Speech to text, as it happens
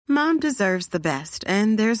Mom deserves the best,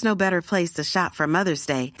 and there's no better place to shop for Mother's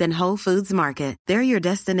Day than Whole Foods Market. They're your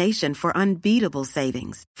destination for unbeatable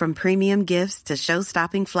savings, from premium gifts to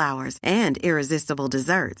show-stopping flowers and irresistible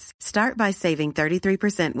desserts. Start by saving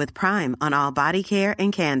 33% with Prime on all body care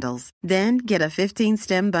and candles. Then get a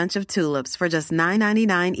 15-stem bunch of tulips for just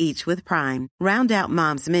 $9.99 each with Prime. Round out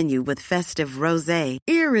Mom's menu with festive rosé,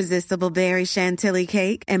 irresistible berry chantilly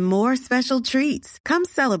cake, and more special treats. Come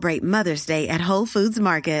celebrate Mother's Day at Whole Foods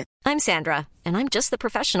Market. I'm Sandra, and I'm just the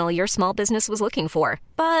professional your small business was looking for.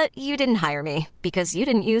 But you didn't hire me because you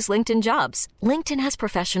didn't use LinkedIn Jobs. LinkedIn has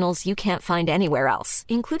professionals you can't find anywhere else,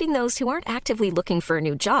 including those who aren't actively looking for a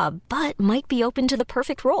new job, but might be open to the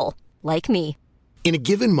perfect role, like me. In a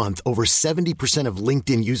given month, over 70% of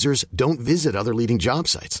LinkedIn users don't visit other leading job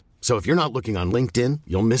sites. So if you're not looking on LinkedIn,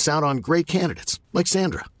 you'll miss out on great candidates like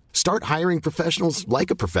Sandra. Start hiring professionals like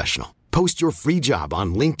a professional. Post your free job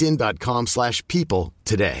on linkedin.com/people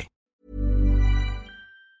today.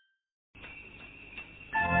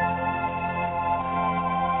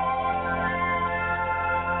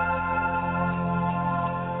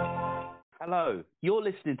 Hello, you're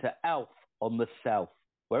listening to Alf on the South,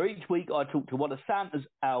 where each week I talk to one of Santa's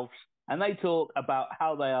elves and they talk about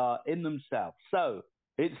how they are in themselves. So,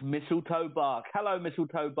 it's Mistletoe Bark. Hello,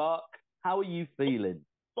 Mistletoe Bark. How are you feeling?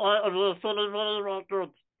 I'm feeling very good.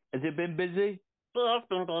 Has it been busy? It has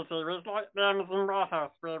been busy. It's like the Amazon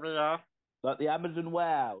warehouse where we are. Like the Amazon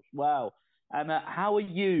warehouse, wow. And how are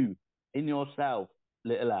you in yourself,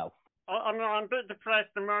 little elf? I'm a bit depressed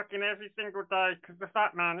and working every single day because the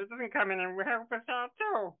fat man, it doesn't come in and help us out at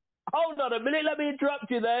all. Hold on a minute, let me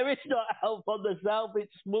interrupt you there. It's not Elf on the South,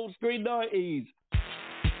 it's Small Screen 90s.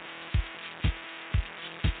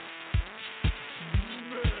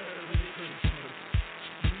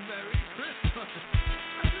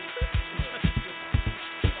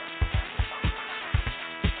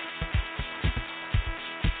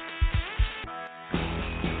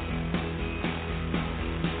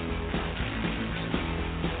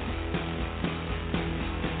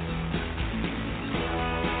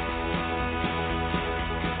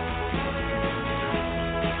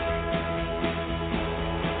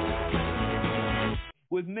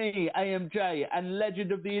 With me, AMJ, and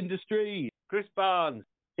legend of the industry, Chris Barnes.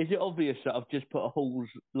 Is it obvious that I've just put a Hall's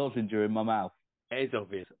lozenge in my mouth? It is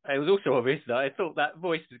obvious. It was also obvious that I thought that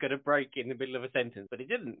voice was going to break in the middle of a sentence, but it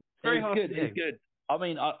didn't. Very hard to do. It's good. I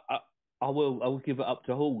mean, I will give it up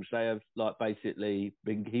to Halls. They have basically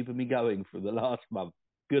been keeping me going for the last month.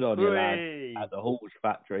 Good on you, lad, at the Halls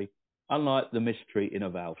factory. Unlike the mistreating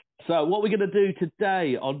of Alf. So, what we're going to do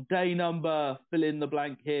today on day number, fill in the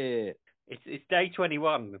blank here. It's day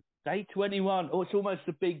 21. Day 21. Oh, it's almost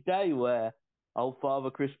a big day where old Father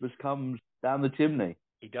Christmas comes down the chimney.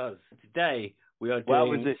 He does. Today we are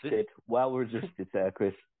doing... Well resisted there,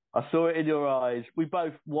 Chris. I saw it in your eyes. We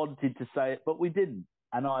both wanted to say it, but we didn't.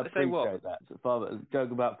 And I appreciate that. So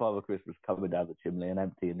joke about Father Christmas coming down the chimney and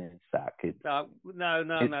emptying his sack. No.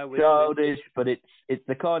 It's childish, but it's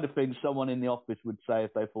the kind of thing someone in the office would say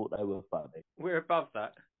if they thought they were funny. We're above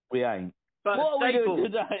that. We ain't. But what are we doing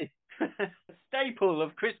today? A staple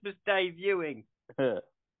of Christmas Day viewing.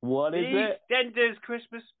 What is it? Eastenders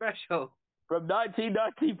Christmas Special. From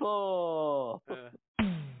 1994.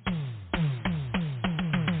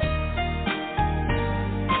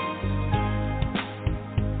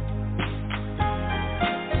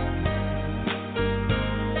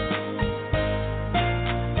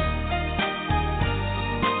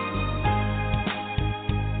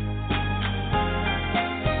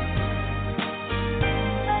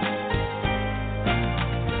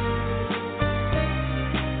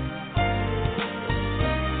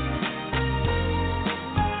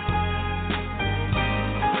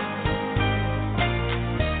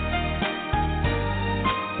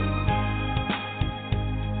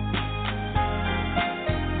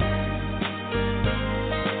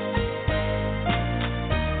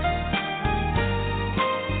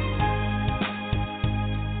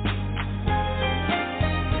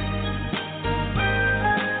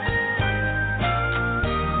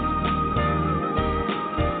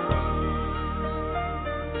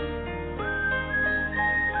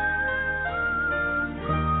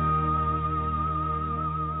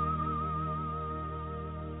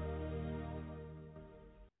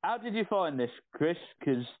 How did you find this, Chris?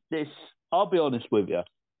 Because I'll be honest with you,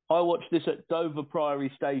 I watched this at Dover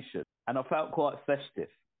Priory Station and I felt quite festive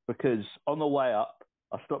because on the way up,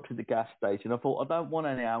 I stopped at the gas station. I thought, I don't want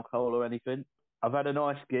any alcohol or anything. I've had a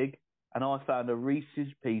nice gig and I found a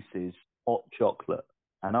Reese's Pieces hot chocolate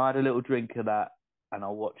and I had a little drink of that and I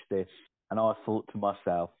watched this and I thought to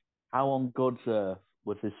myself, how on God's earth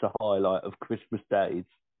was this a highlight of Christmas days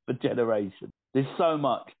for generations. There's so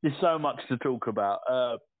much. There's so much to talk about.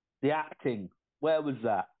 The acting. Where was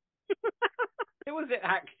that? It was it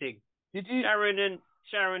acting. Did you?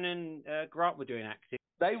 Sharon and Grant were doing acting.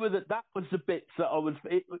 They were that was the bits that I was.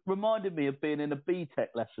 It reminded me of being in a BTEC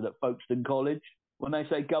lesson at Folkestone College when they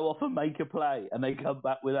say go off and make a play, and they come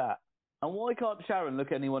back with that. And why can't Sharon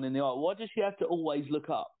look anyone in the eye? Why does she have to always look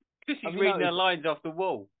up? Because she's reading her lines off the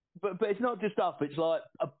wall. But it's not just up. It's like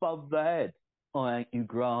above the head. I ain't you,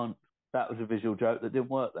 Grant. That was a visual joke that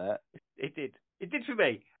didn't work there. It did. It did for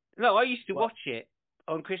me. No, I used to watch it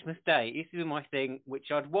on Christmas Day. This is my thing,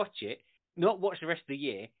 which I'd watch it, not watch the rest of the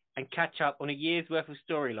year, and catch up on a year's worth of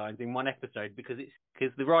storylines in one episode because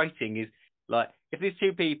the writing is like if there's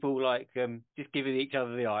two people like just giving each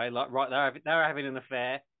other the eye, like right they're having an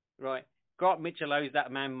affair, right? Grant Mitchell owes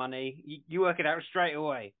that man money. You work it out straight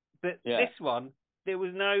away. But this one, there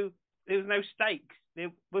was no stakes.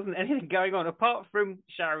 There wasn't anything going on apart from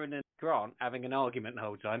Sharon and Grant having an argument the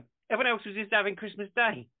whole time. Everyone else was just having Christmas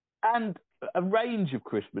Day. And a range of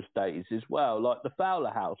Christmas days as well. Like the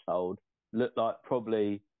Fowler household looked like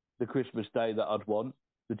probably the Christmas day that I'd want.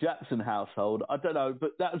 The Jackson household, I don't know,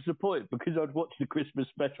 but that was the point because I'd watched the Christmas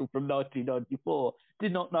special from 1994.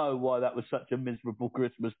 Did not know why that was such a miserable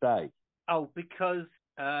Christmas day. Oh, because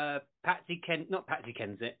not Patsy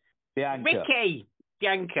Kensit. Bianca.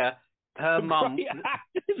 Bianca, her mum.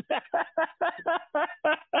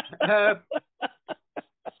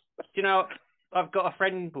 You know, I've got a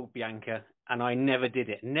friend called Bianca, and I never did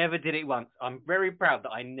it. Never did it once. I'm very proud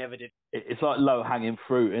that I never did it. It's like low-hanging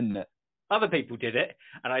fruit, isn't it? Other people did it,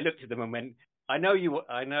 and I looked at them and went, I know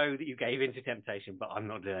that you gave in to temptation, but I'm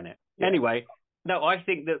not doing it. Yeah. Anyway, no, I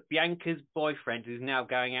think that Bianca's boyfriend is now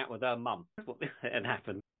going out with her mum. That's what had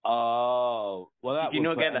happened. Oh, well, that did you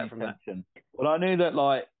not get that from tension. That? Well, I knew that,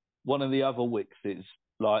 like, one of the other Wixes,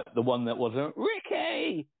 like, the one that wasn't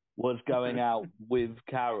Ricky, was going out with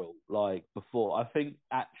Carol, like, before. I think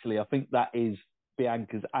that is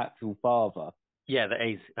Bianca's actual father. Yeah, that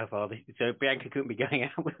is her father. So Bianca couldn't be going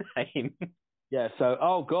out with him. Yeah, so,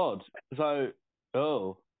 oh, God. So,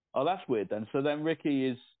 that's weird then. So then Ricky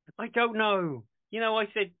is... I don't know. You know, I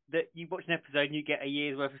said that you watch an episode and you get a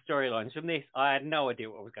year's worth of storylines. From this, I had no idea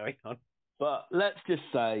what was going on. But let's just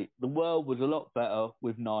say the world was a lot better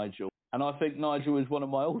with Nigel. And I think Nigel is one of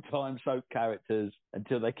my all-time soap characters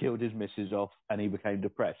until they killed his missus off and he became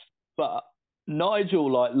depressed. But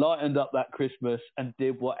Nigel, like, lightened up that Christmas and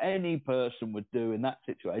did what any person would do in that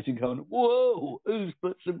situation, going, whoa, who's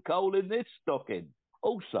put some coal in this stocking?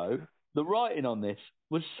 Also, the writing on this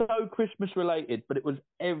was so Christmas-related, but it was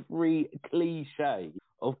every cliche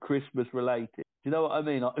of Christmas-related. Do you know what I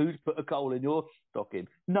mean? Like, who's put a coal in your stocking?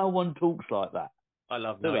 No one talks like that. I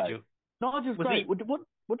love Nigel. Nigel's great.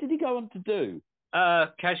 What did he go on to do?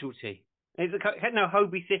 Casualty.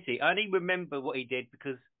 Hobie City. I only remember what he did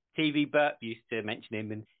because TV Burp used to mention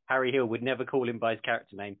him, and Harry Hill would never call him by his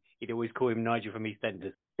character name. He'd always call him Nigel from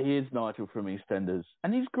EastEnders. He is Nigel from EastEnders.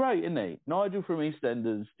 And he's great, isn't he? Nigel from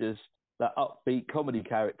EastEnders, just that upbeat comedy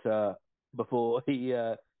character before he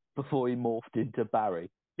morphed into Barry.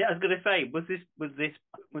 Yeah, I was going to say, was this?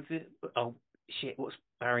 Oh shit! What's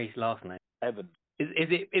Barry's last name? Evans. Is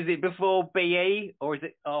it before BE or is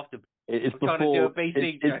it after? It's before.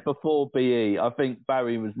 It's before BE. I think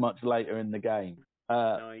Barry was much later in the game.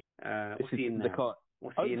 What's he in now?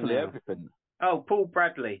 Hopefully everything. Oh, Paul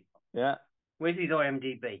Bradley. Yeah. Where's his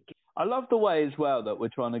IMDb? I love the way as well that we're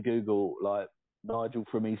trying to Google like Nigel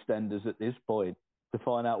from EastEnders at this point to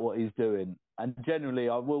find out what he's doing. And generally,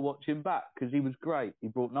 I will watch him back because he was great. He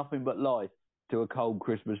brought nothing but life to a cold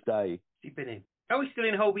Christmas day. What's he been in? Oh, he's still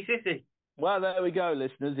in Holby City. Well, there we go,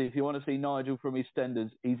 listeners. If you want to see Nigel from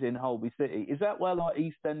EastEnders, he's in Holby City. Is that where like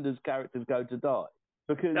EastEnders characters go to die?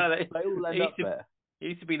 Because they all end up there. It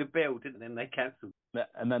used to be the Build, didn't it? And they cancelled.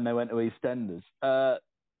 And then they went to EastEnders.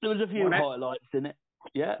 There was a few highlights in it.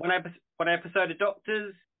 Yeah. One episode of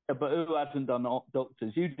Doctors. Yeah, but who hasn't done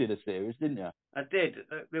Doctors? You did a series, didn't you? I did.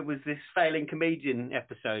 There was this failing comedian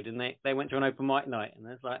episode, and they went to an open mic night, and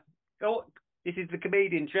it's like, oh, this is the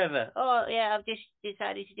comedian Trevor. Oh yeah, I've just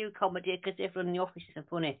decided to do comedy because everyone in the office is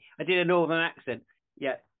funny. I did a northern accent.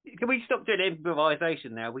 Yeah. Can we stop doing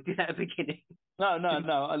improvisation now? We did that at the beginning.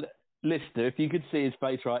 No. Listener, if you could see his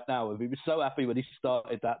face right now, he was so happy when he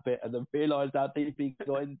started that bit and then realised how deep he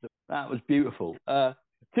got into it. That was beautiful.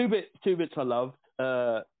 Two bits I loved.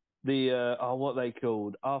 What are they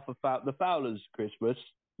called? The Fowler's Christmas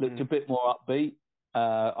looked a bit more upbeat.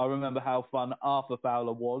 I remember how fun Arthur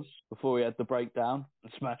Fowler was before he had the breakdown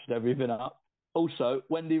and smashed everything up. Also,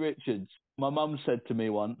 Wendy Richards. My mum said to me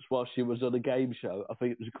once while she was on a game show, I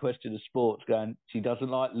think it was a question of sports, going, she doesn't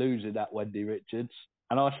like losing, that Wendy Richards.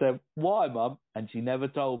 And I said, why, Mum? And she never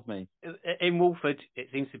told me. In Wolford, it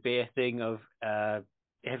seems to be a thing of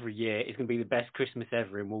every year it's going to be the best Christmas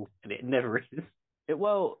ever in Wolford, and it never is.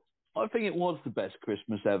 Well, I think it was the best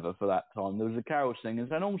Christmas ever for that time. There was the carol singers,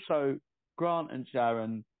 and also Grant and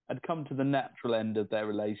Sharon had come to the natural end of their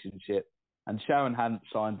relationship, and Sharon hadn't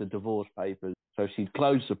signed the divorce papers, so she'd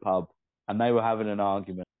closed the pub, and they were having an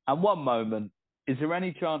argument. And one moment, is there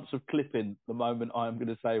any chance of clipping the moment I'm going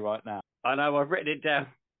to say right now? I know, I've written it down.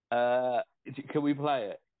 Can we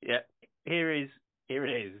play it? Yeah, here it is.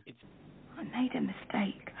 I made a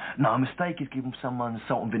mistake. No, a mistake is giving someone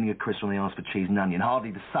salt and vinegar crisp when they ask for cheese and onion.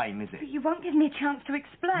 Hardly the same, is it? But you won't give me a chance to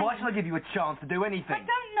explain. Why should I give you a chance to do anything? I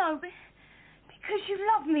don't know. Because you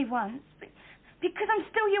loved me once. Because I'm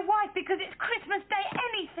still your wife. Because it's Christmas Day.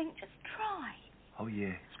 Anything. Just try. Oh,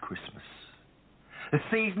 yeah, it's Christmas. The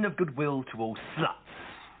season of goodwill to all sluts.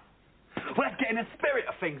 Well, let's get in the spirit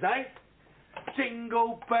of things, eh?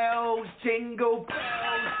 Jingle bells, jingle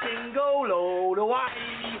all the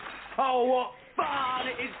way. Oh, what fun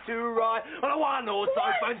it is to ride on a one-horse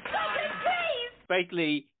open sleigh.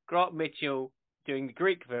 Basically, Grant Mitchell doing the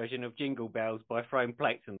Greek version of Jingle Bells by throwing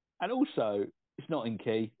plates in. And also, it's not in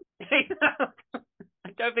key.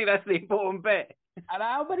 I don't think that's the important bit. And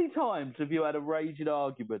how many times have you had a raging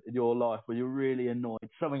argument in your life where you're really annoyed,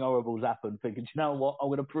 something horrible's happened, thinking, you know what, I'm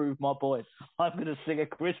going to prove my point. I'm going to sing a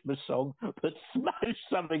Christmas song, but smash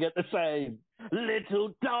something at the same.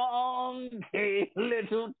 Little donkey,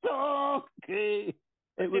 little donkey.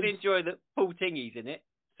 I did enjoy that Paul Tingy's in it.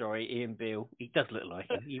 Sorry, Ian Beale. He does look like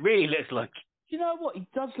him. He really looks like him. Do you know what? He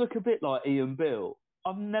does look a bit like Ian Beale.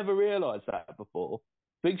 I've never realised that before.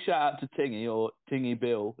 Big shout out to Tingy, or Tingy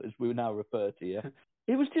Bill, as we now refer to you.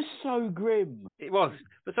 It was just so grim. It was.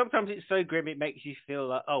 But sometimes it's so grim it makes you feel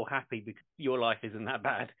like, oh, happy because your life isn't that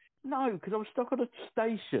bad. No, because I was stuck on a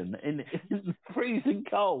station in freezing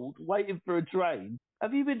cold, waiting for a train.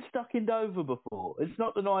 Have you been stuck in Dover before? It's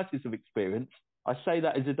not the nicest of experience. I say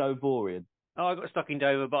that as a Dovorian. Oh, I got stuck in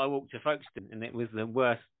Dover, but I walked to Folkestone, and it was the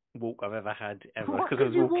worst walk I've ever had ever. Why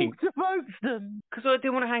did you walk to Folkestone? Because I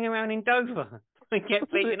didn't want to hang around in Dover. I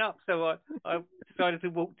kept beating up, so I decided to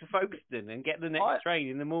walk to Folkestone and get the next train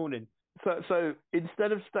in the morning. So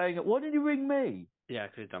instead of staying at... Why did you ring me? Yeah, I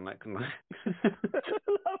could have done that, couldn't I?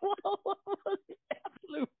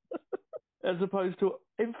 As opposed to...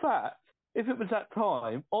 In fact, if it was that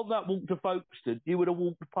time, on that walk to Folkestone, you would have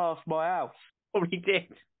walked past my house. Probably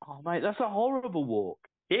did. Oh, mate, that's a horrible walk.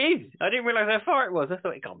 It is. I didn't realise how far it was. I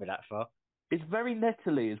thought it can't be that far. It's very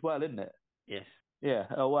nettily as well, isn't it? Yes. Yeah.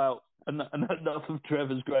 Oh, well... And enough of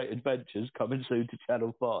Trevor's great adventures, coming soon to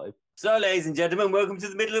Channel 5. So, ladies and gentlemen, welcome to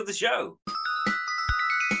the middle of the show.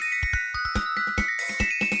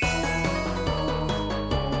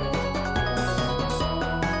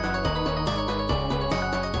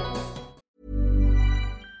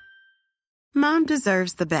 Mom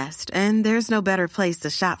deserves the best, and there's no better place to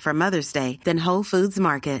shop for Mother's Day than Whole Foods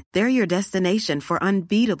Market. They're your destination for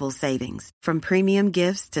unbeatable savings, from premium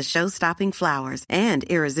gifts to show-stopping flowers and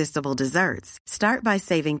irresistible desserts. Start by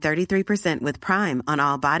saving 33% with Prime on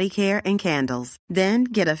all body care and candles. Then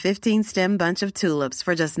get a 15-stem bunch of tulips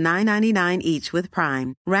for just $9.99 each with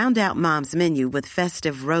Prime. Round out Mom's menu with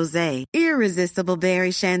festive rosé, irresistible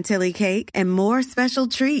berry chantilly cake, and more special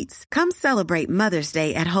treats. Come celebrate Mother's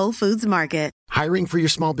Day at Whole Foods Market. Hiring for your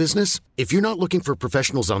small business? If you're not looking for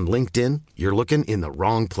professionals on LinkedIn, you're looking in the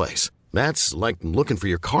wrong place. That's like looking for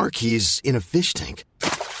your car keys in a fish tank.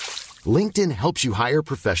 LinkedIn helps you hire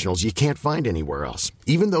professionals you can't find anywhere else,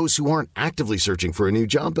 even those who aren't actively searching for a new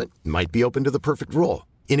job but might be open to the perfect role.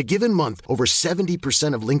 In a given month, over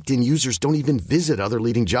 70% of LinkedIn users don't even visit other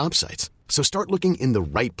leading job sites. So start looking in the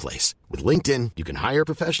right place. With LinkedIn, you can hire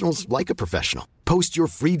professionals like a professional. Post your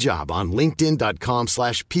free job on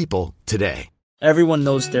linkedin.com/people today. Everyone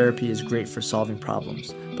knows therapy is great for solving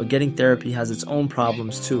problems, but getting therapy has its own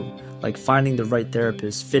problems too, like finding the right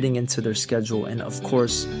therapist, fitting into their schedule, and of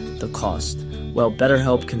course, the cost. Well,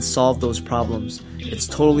 BetterHelp can solve those problems. It's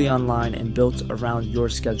totally online and built around your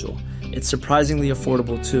schedule. It's surprisingly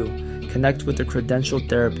affordable too. Connect with a credentialed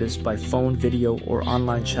therapist by phone, video, or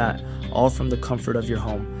online chat, all from the comfort of your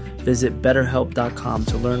home. Visit BetterHelp.com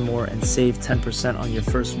to learn more and save 10% on your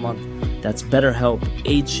first month. That's BetterHelp,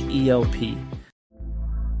 H-E-L-P.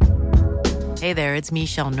 Hey there, it's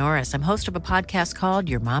Michelle Norris. I'm host of a podcast called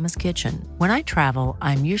Your Mama's Kitchen. When I travel,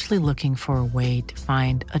 I'm usually looking for a way to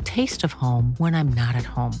find a taste of home when I'm not at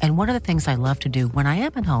home. And one of the things I love to do when I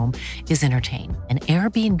am at home is entertain. And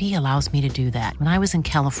Airbnb allows me to do that. When I was in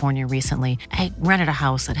California recently, I rented a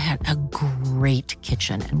house that had a great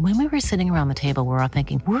kitchen. And when we were sitting around the table, we were all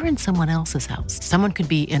thinking, we're in someone else's house. Someone could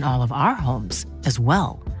be in all of our homes as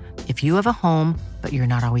well. If you have a home, but you're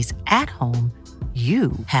not always at home,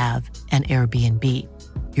 you have an Airbnb.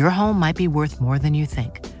 Your home might be worth more than you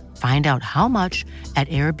think. Find out how much at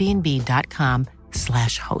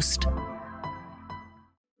airbnb.com/host.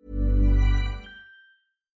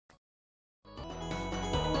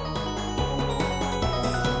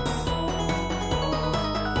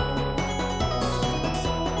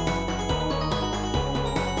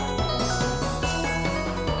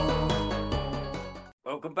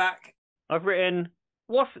 Welcome back. I've written,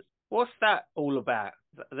 what's that all about?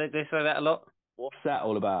 They say that a lot. What's that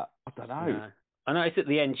all about? I don't know. No. I noticed at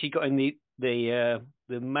the end she got in the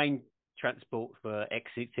main transport for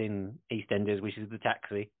exiting EastEnders, which is the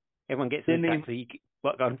taxi. Everyone gets in the taxi.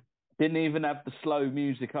 What gone? Didn't even have the slow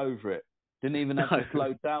music over it. Didn't even have the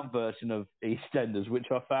slowed down version of EastEnders,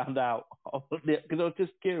 which I found out because I was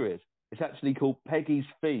just curious. It's actually called Peggy's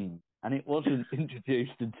Theme, and it wasn't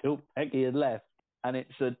introduced until Peggy had left. And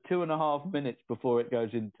it's 2.5 minutes before it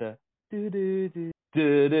goes into do-do-do,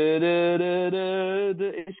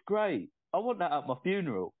 do-do-do-do-do. It's great. I want that at my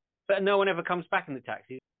funeral. But no one ever comes back in the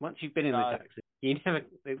taxi. Once you've been in the taxi, you never.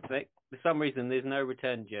 For some reason, there's no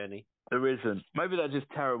return journey. There isn't. Maybe they're just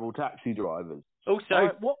terrible taxi drivers.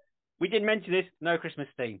 Also, what we didn't mention this. No Christmas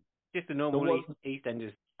theme. Just a normal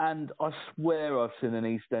EastEnders. And I swear I've seen an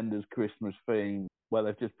EastEnders Christmas theme where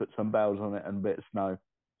they've just put some bells on it and a bit of snow.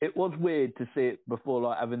 It was weird to see it before,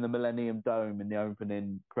 like having the Millennium Dome in the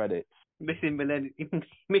opening credits. Missing the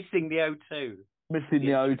O2. Missing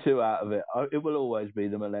the O2 out of it. It will always be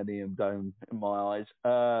the Millennium Dome in my eyes.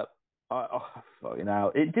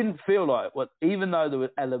 It didn't feel like even though there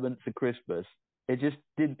were elements of Christmas, it just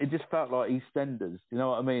felt like EastEnders. You know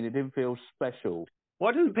what I mean? It didn't feel special.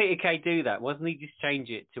 Why doesn't Peter Kay do that? Wasn't he just change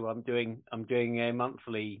it to I'm doing a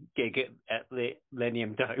monthly gig at the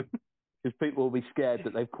Millennium Dome? Because people will be scared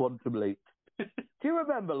that they've quantum leaped. Do you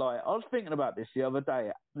remember, I was thinking about this the other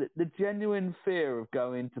day, the genuine fear of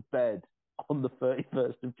going to bed on the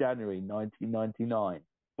 31st of January, 1999.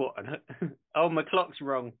 What? Oh, my clock's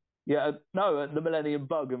wrong. Yeah, no, the Millennium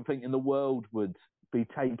Bug, and thinking the world would be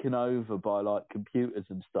taken over by, computers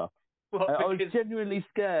and stuff. What, I was genuinely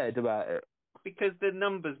scared about it. Because the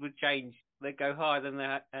numbers would change. They'd go higher than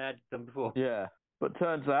they had done before. Yeah, but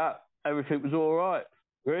turns out everything was all right.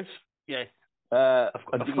 Chris? Yes. Shall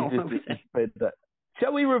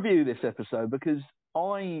we review this episode? Because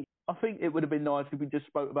I think it would have been nice if we just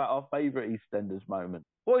spoke about our favourite EastEnders moment.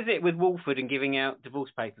 What is it with Walford and giving out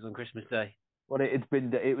divorce papers on Christmas Day? Well,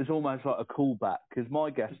 it was almost like a callback, because my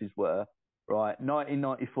guesses were,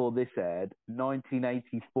 1994 this aired,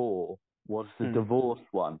 1984 was the divorce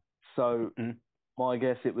one. So my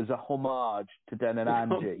guess it was a homage to Den and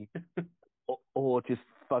Angie, or just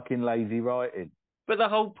fucking lazy writing. But the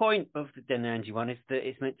whole point of the Den and Angie one is that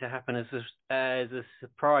it's meant to happen as a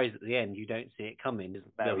surprise at the end. You don't see it coming. Is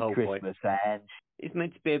the whole Christmas, point. Ange. It's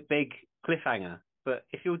meant to be a big cliffhanger. But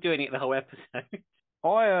if you're doing it the whole episode,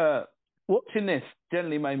 watching this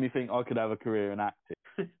generally made me think I could have a career in acting.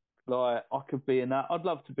 I could be in that. I'd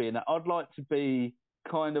love to be in that. I'd like to be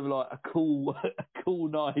kind of like a cool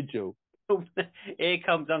Nigel. Here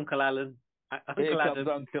comes Uncle Alan. Uncle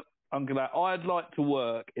Alan. I'd like to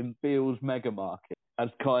work in Beale's Mega Market as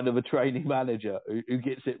kind of a training manager who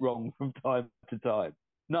gets it wrong from time to time.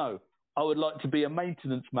 No, I would like to be a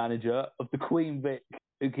maintenance manager of the Queen Vic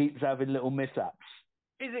who keeps having little mishaps.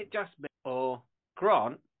 Is it just me, or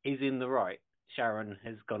Grant is in the right? Sharon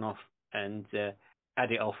has gone off and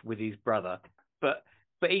had it off with his brother, but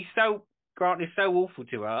Grant is so awful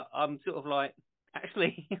to her. I'm sort of like,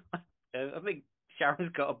 actually, I think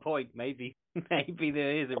Sharon's got a point. Maybe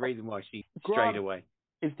there is a reason why she strayed away.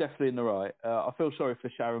 Is definitely in the right. I feel sorry for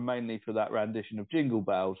Sharon mainly for that rendition of Jingle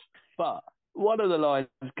Bells. But one of the lines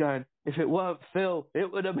going, if it weren't Phil,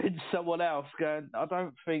 it would have been someone else. Going, I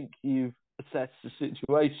don't think you've assessed the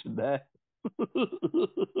situation there. I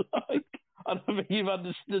don't think you've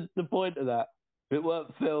understood the point of that. If it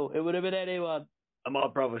weren't Phil, it would have been anyone. And my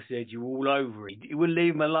brother said you all over it. You wouldn't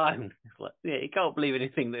leave him alone. It's like, yeah, you can't believe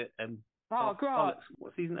anything that. Grant,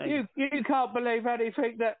 what's his name? You can't believe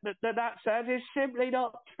anything that says. It's simply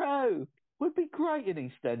not true. Would be great in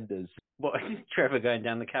EastEnders. What is Trevor going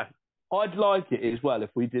down the cafe? I'd like it as well if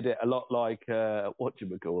we did it a lot like Vicar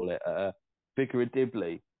of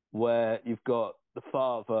Dibley, where you've got the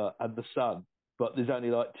father and the son, but there's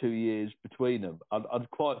only like 2 years between them. I'd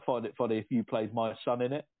quite find it funny if you played my son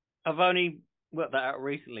in it. I've only worked that out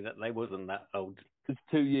recently that they wasn't that old. There's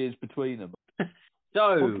 2 years between them.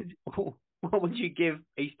 So, what would you give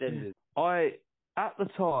EastEnders? At the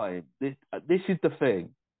time, this is the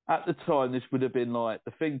thing. At the time, this would have been like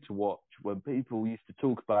the thing to watch when people used to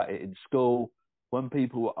talk about it in school, when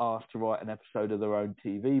people were asked to write an episode of their own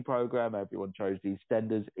TV program. Everyone chose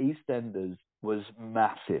EastEnders. EastEnders was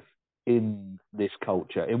massive in this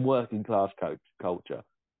culture, in working class culture.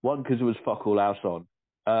 One, because it was fuck all else on.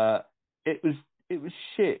 It was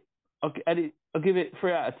shit. I'll give it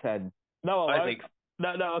 3 out of 10. No,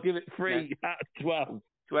 I'll give it 3 out of 12.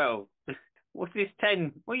 12. What's this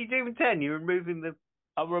 10? What are you doing with 10? You're removing the...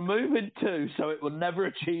 I'm removing 2, so it will never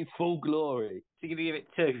achieve full glory. So you're going to give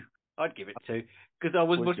it 2? I'd give it 2. Because I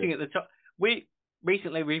was looking at the top...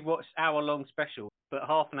 Recently we watched hour-long special, but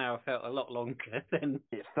half an hour felt a lot longer than...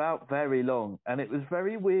 It felt very long, and it was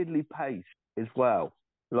very weirdly paced as well.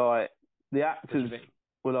 Like, the actors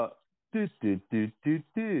were like... The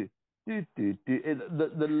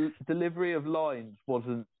delivery of lines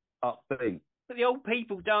wasn't upbeat. But the old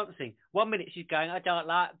people dancing. 1 minute she's going, I don't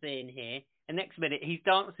like being here. And next minute he's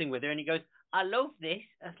dancing with her and he goes, I love this.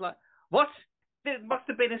 It's like, what? There must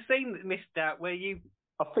have been a scene that missed out where you...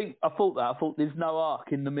 I thought there's no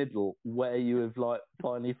arc in the middle where you have like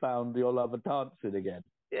finally found your lover dancing again.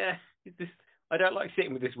 Yeah, it's just, I don't like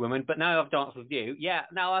sitting with this woman, but now I've danced with you. Yeah,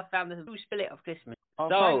 now I've found the true spirit of Christmas.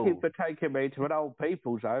 Thank you for taking me to an old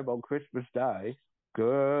people's home on Christmas Day.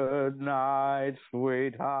 Good night,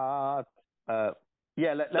 sweetheart. Let's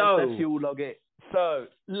you log it. So,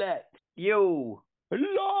 let you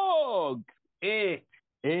log it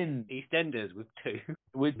in EastEnders with 2.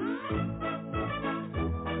 With...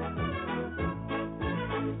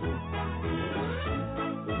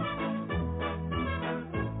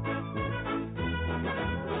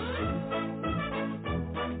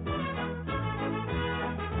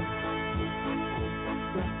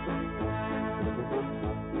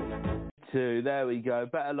 There we go.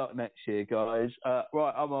 Better luck next year, guys.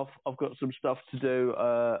 Right, I'm off. I've got some stuff to do.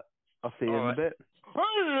 I'll see you in a bit.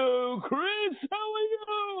 Hello, Chris. How are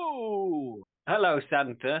you? Hello,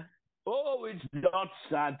 Santa. Oh, it's not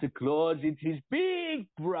Santa Claus. It's his big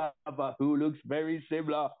brother who looks very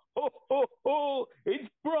similar. Ho, ho, ho. It's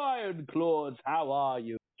Brian Claus. How are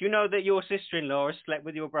you? Do you know that your sister-in-law has slept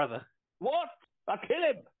with your brother? What? I'll kill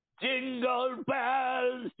him. Jingle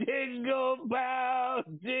bells, jingle.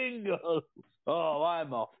 Oh,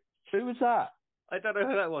 I'm off. Who was that? I don't know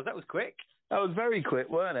who that was. That was quick. That was very quick,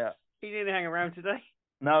 weren't it? He didn't hang around today.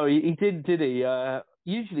 No, he didn't, did he?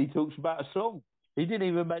 Usually he talks about a song. He didn't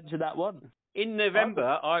even mention that one. In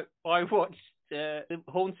November, I watched the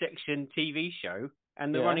Horn Section TV show,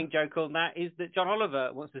 and the running joke on that is that John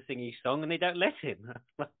Oliver wants to sing his song, and they don't let him.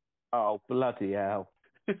 Oh, bloody hell.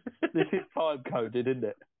 This is time-coded, isn't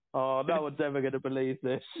it? Oh, no one's ever going to believe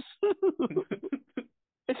this.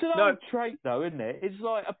 It's an old trait, though, isn't it? It's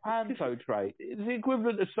like a panto trait. It's the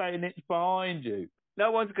equivalent of saying it's behind you.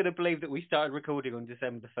 No one's going to believe that we started recording on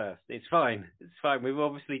December 1st. It's fine. It's fine. We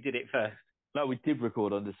obviously did it first. No, we did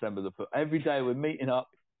record on December the 1st. Every day we're meeting up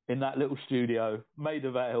in that little studio,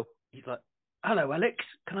 Maida Vale. He's like, hello, Alex.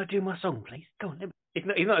 Can I do my song, please? Go on. He's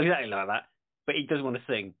not exactly like that, but he does want to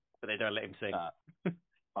sing, but they don't let him sing.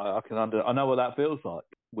 I know what that feels like.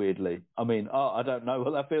 Weirdly, I mean, I don't know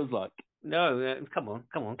what that feels like. No, come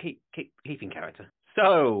on, keep in character.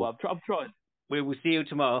 So, well, I'm trying. We will see you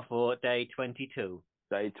tomorrow for day 22.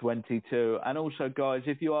 Day 22, and also, guys,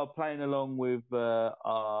 if you are playing along with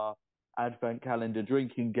our Advent Calendar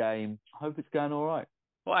drinking game, I hope it's going all right.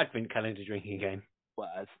 What Advent Calendar drinking game? Well,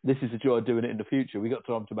 this is the joy of doing it in the future. We got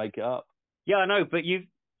time to make it up. Yeah, I know, but you've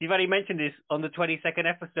already mentioned this on the 22nd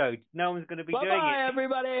episode. No one's going to be doing it. Bye-bye,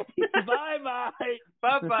 everybody. Bye-bye.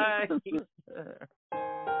 Bye-bye.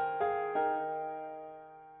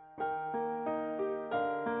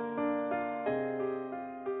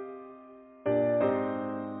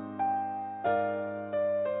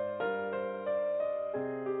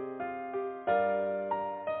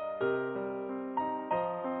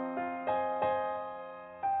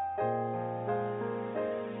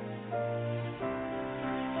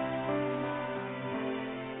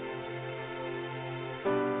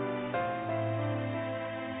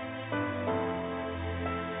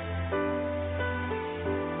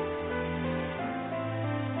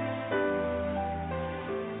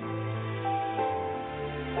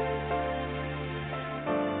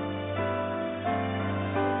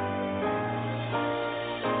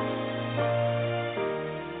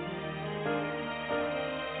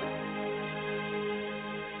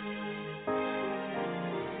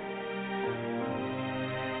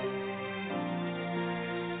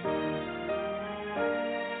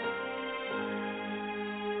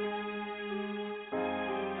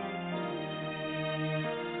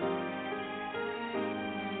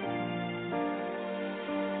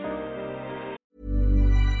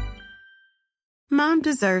 Mom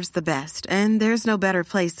deserves the best, and there's no better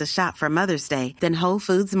place to shop for Mother's Day than Whole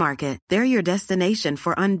Foods Market. They're your destination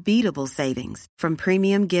for unbeatable savings, from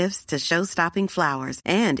premium gifts to show-stopping flowers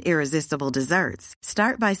and irresistible desserts.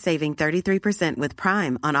 Start by saving 33% with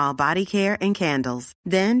Prime on all body care and candles.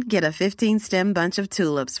 Then get a 15-stem bunch of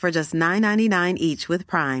tulips for just $9.99 each with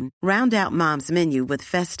Prime. Round out Mom's menu with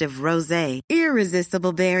festive rosé,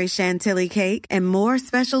 irresistible berry chantilly cake, and more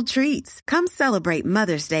special treats. Come celebrate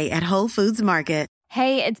Mother's Day at Whole Foods Market.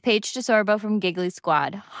 Hey, it's Paige DeSorbo from Giggly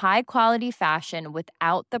Squad. High quality fashion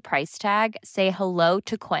without the price tag. Say hello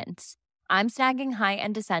to Quince. I'm snagging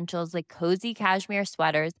high-end essentials like cozy cashmere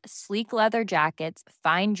sweaters, sleek leather jackets,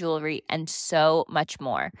 fine jewelry, and so much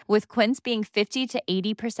more. With Quince being 50 to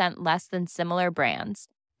 80% less than similar brands.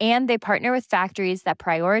 And they partner with factories that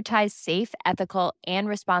prioritize safe, ethical, and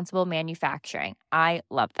responsible manufacturing. I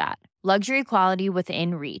love that. Luxury quality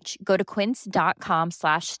within reach. Go to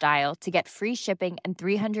quince.com/style to get free shipping and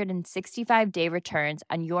 365-day returns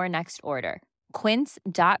on your next order.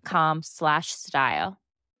 Quince.com/style.